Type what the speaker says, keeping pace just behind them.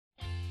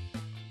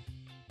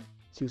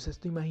Si usas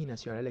tu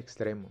imaginación al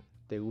extremo,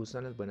 te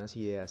gustan las buenas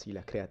ideas y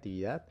la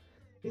creatividad,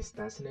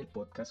 estás en el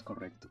podcast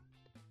correcto.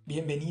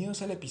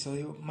 Bienvenidos al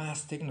episodio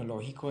más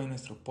tecnológico de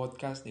nuestro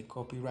podcast de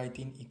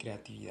copywriting y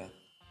creatividad.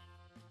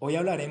 Hoy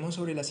hablaremos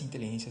sobre las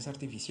inteligencias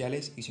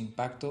artificiales y su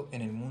impacto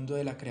en el mundo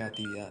de la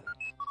creatividad.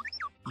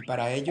 Y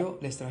para ello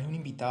les traje un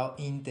invitado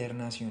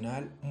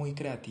internacional muy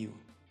creativo.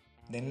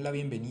 Denle la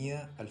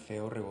bienvenida al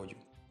Feo Revollo.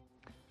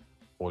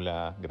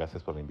 Hola,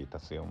 gracias por la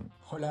invitación.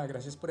 Hola,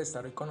 gracias por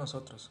estar hoy con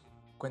nosotros.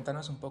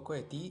 Cuéntanos un poco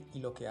de ti y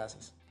lo que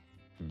haces.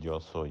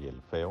 Yo soy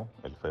el Feo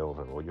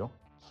Revollo.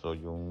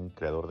 Soy un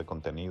creador de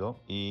contenido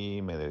y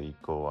me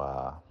dedico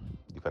a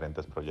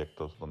diferentes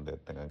proyectos donde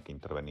tengan que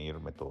intervenir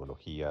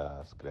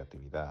metodologías,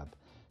 creatividad,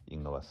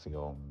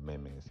 innovación,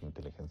 memes,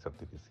 inteligencia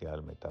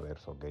artificial,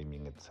 metaverso,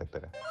 gaming,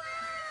 etc.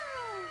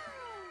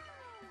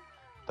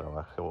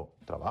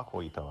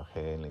 Trabajo y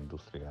trabajé en la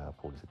industria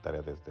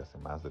publicitaria desde hace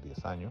más de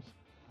 10 años.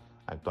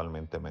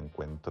 Actualmente me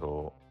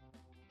encuentro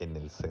en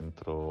el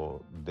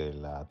centro de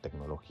la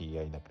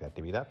tecnología y la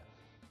creatividad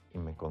y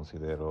me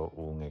considero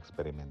un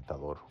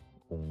experimentador,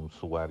 un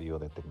usuario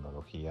de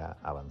tecnología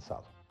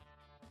avanzado.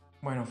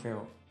 Bueno,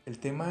 Feo, el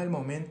tema del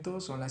momento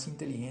son las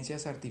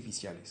inteligencias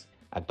artificiales.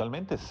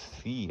 Actualmente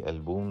sí, el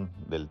boom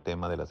del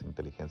tema de las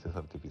inteligencias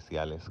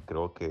artificiales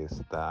creo que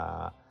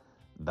está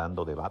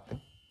dando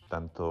debate,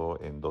 tanto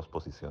en dos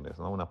posiciones,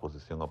 ¿no? Una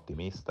posición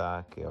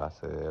optimista que va a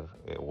ser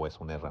o es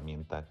una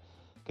herramienta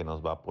que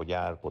nos va a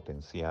apoyar,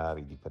 potenciar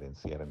y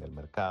diferenciar en el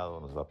mercado,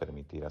 nos va a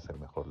permitir hacer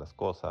mejor las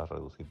cosas,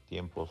 reducir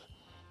tiempos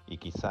y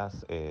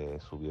quizás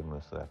subir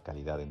nuestra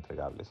calidad de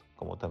entregables,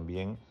 como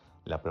también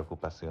la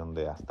preocupación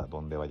de hasta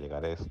dónde va a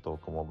llegar esto,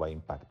 cómo va a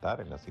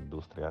impactar en las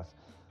industrias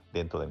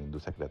dentro de la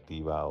industria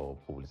creativa o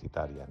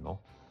publicitaria,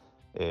 ¿no?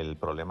 El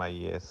problema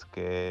ahí es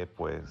que,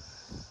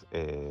 pues,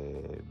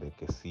 de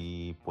que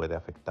sí puede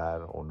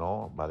afectar o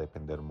no, va a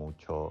depender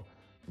mucho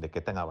de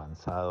qué tan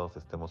avanzados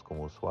estemos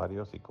como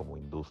usuarios y como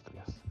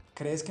industrias.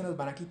 ¿Crees que nos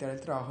van a quitar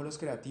el trabajo los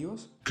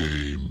creativos?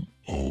 Game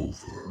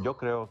over. Yo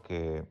creo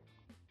que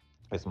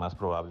es más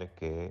probable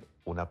que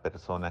una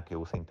persona que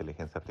usa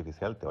inteligencia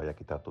artificial te vaya a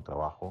quitar tu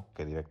trabajo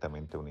que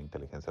directamente una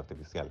inteligencia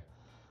artificial.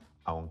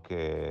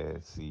 Aunque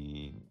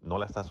si no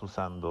la estás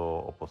usando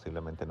o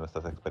posiblemente no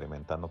estás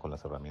experimentando con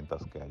las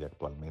herramientas que hay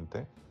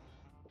actualmente,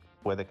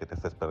 puede que te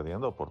estés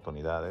perdiendo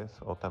oportunidades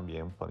o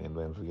también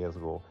poniendo en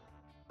riesgo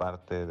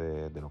parte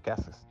de lo que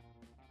haces,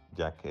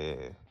 ya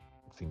que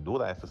sin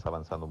duda esto está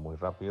avanzando muy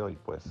rápido y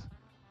pues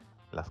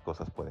las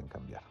cosas pueden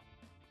cambiar.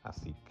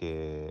 Así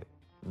que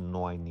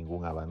no hay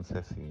ningún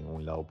avance sin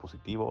un lado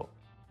positivo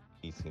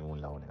y sin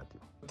un lado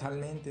negativo.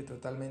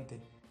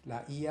 Totalmente.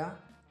 La IA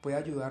puede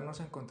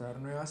ayudarnos a encontrar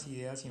nuevas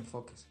ideas y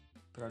enfoques,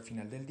 pero al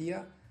final del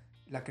día,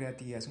 la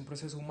creatividad es un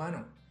proceso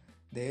humano.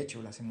 De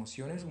hecho, las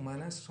emociones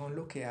humanas son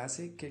lo que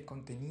hace que el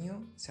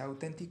contenido sea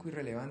auténtico y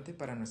relevante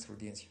para nuestra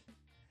audiencia.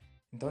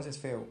 Entonces,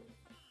 Feo,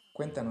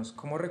 cuéntanos,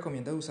 ¿cómo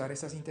recomiendas usar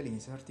estas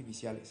inteligencias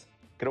artificiales?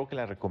 Creo que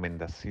la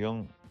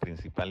recomendación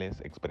principal es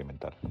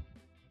experimentar,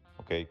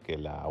 ¿ok?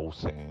 Que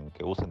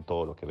usen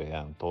todo lo que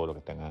vean, todo lo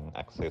que tengan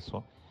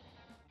acceso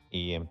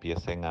y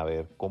empiecen a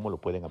ver cómo lo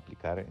pueden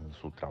aplicar en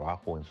su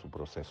trabajo, en su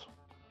proceso.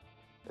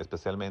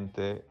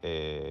 Especialmente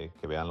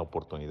que vean la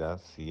oportunidad,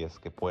 si es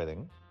que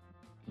pueden,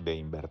 de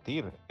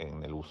invertir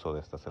en el uso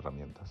de estas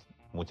herramientas.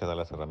 Muchas de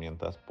las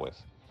herramientas,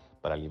 pues,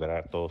 para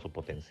liberar todo su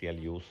potencial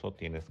y uso,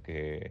 tienes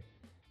que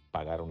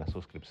pagar una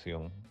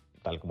suscripción,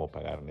 tal como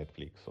pagar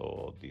Netflix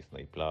o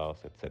Disney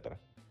Plus, etc.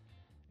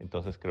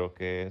 Entonces creo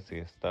que si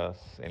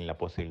estás en la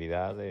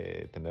posibilidad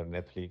de tener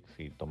Netflix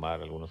y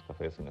tomar algunos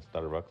cafés en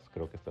Starbucks,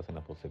 creo que estás en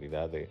la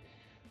posibilidad de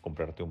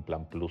comprarte un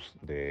plan plus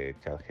de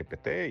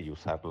ChatGPT y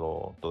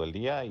usarlo todo el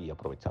día y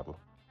aprovecharlo.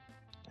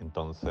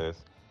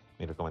 Entonces,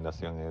 mi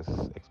recomendación es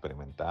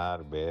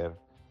experimentar, ver,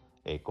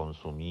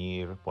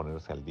 consumir,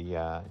 ponerse al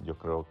día. Yo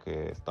creo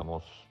que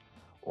estamos,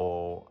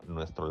 o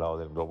nuestro lado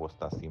del globo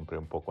está siempre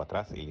un poco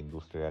atrás y la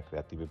industria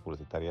creativa y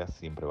publicitaria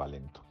siempre va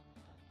lento.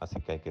 Así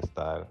que hay que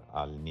estar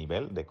al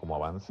nivel de cómo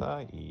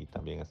avanza y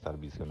también estar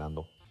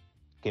visionando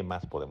qué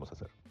más podemos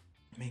hacer.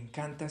 Me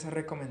encanta esa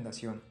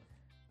recomendación.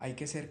 Hay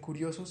que ser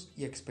curiosos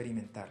y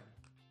experimentar.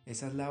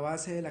 Esa es la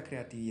base de la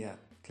creatividad.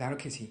 Claro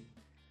que sí.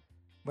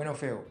 Bueno,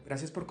 Feo,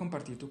 gracias por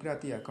compartir tu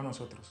creatividad con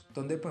nosotros.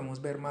 ¿Dónde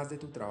podemos ver más de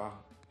tu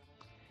trabajo?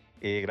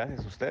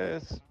 Gracias a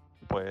ustedes,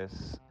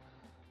 pues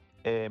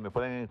me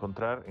pueden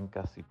encontrar en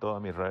casi todas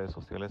mis redes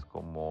sociales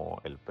como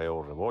el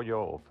Feo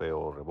Revollo o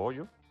Feo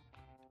Revollo.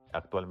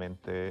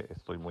 Actualmente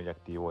estoy muy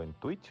activo en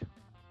Twitch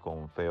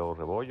con Feo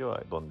Revollo,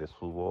 donde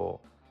subo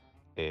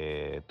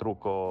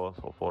trucos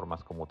o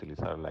formas como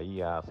utilizar la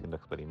IA, haciendo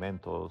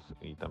experimentos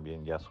y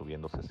también ya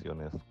subiendo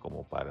sesiones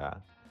como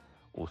para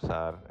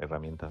usar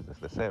herramientas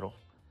desde cero.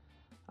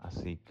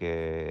 Así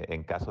que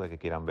en caso de que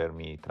quieran ver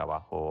mi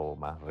trabajo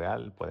más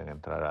real, pueden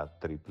entrar a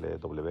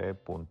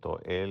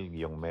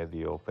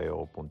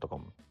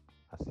www.el-mediofeo.com.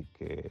 Así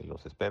que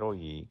los espero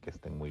y que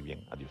estén muy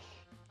bien. Adiós.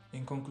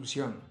 En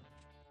conclusión,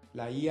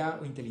 la IA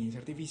o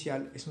inteligencia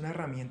artificial es una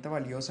herramienta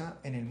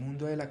valiosa en el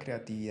mundo de la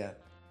creatividad.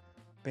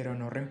 pero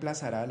no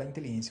reemplazará la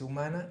inteligencia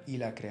humana y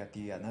la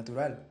creatividad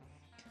natural.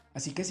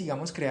 Así que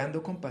sigamos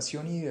creando con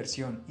pasión y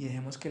diversión y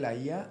dejemos que la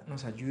IA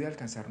nos ayude a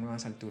alcanzar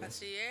nuevas alturas.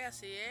 Así es,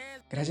 así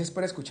es. Gracias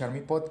por escuchar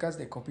mi podcast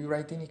de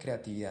copywriting y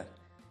creatividad.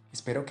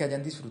 Espero que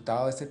hayan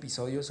disfrutado de este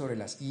episodio sobre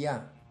las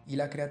IA y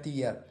la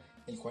creatividad,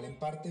 el cual en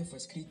parte fue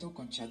escrito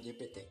con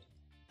ChatGPT.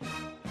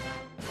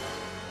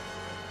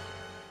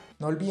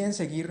 No olviden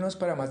seguirnos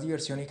para más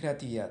diversión y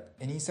creatividad.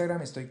 En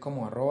Instagram estoy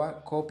como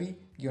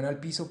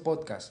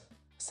 @copy_podcast.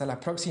 Hasta la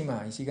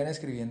próxima y sigan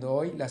escribiendo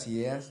hoy las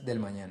ideas del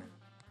mañana.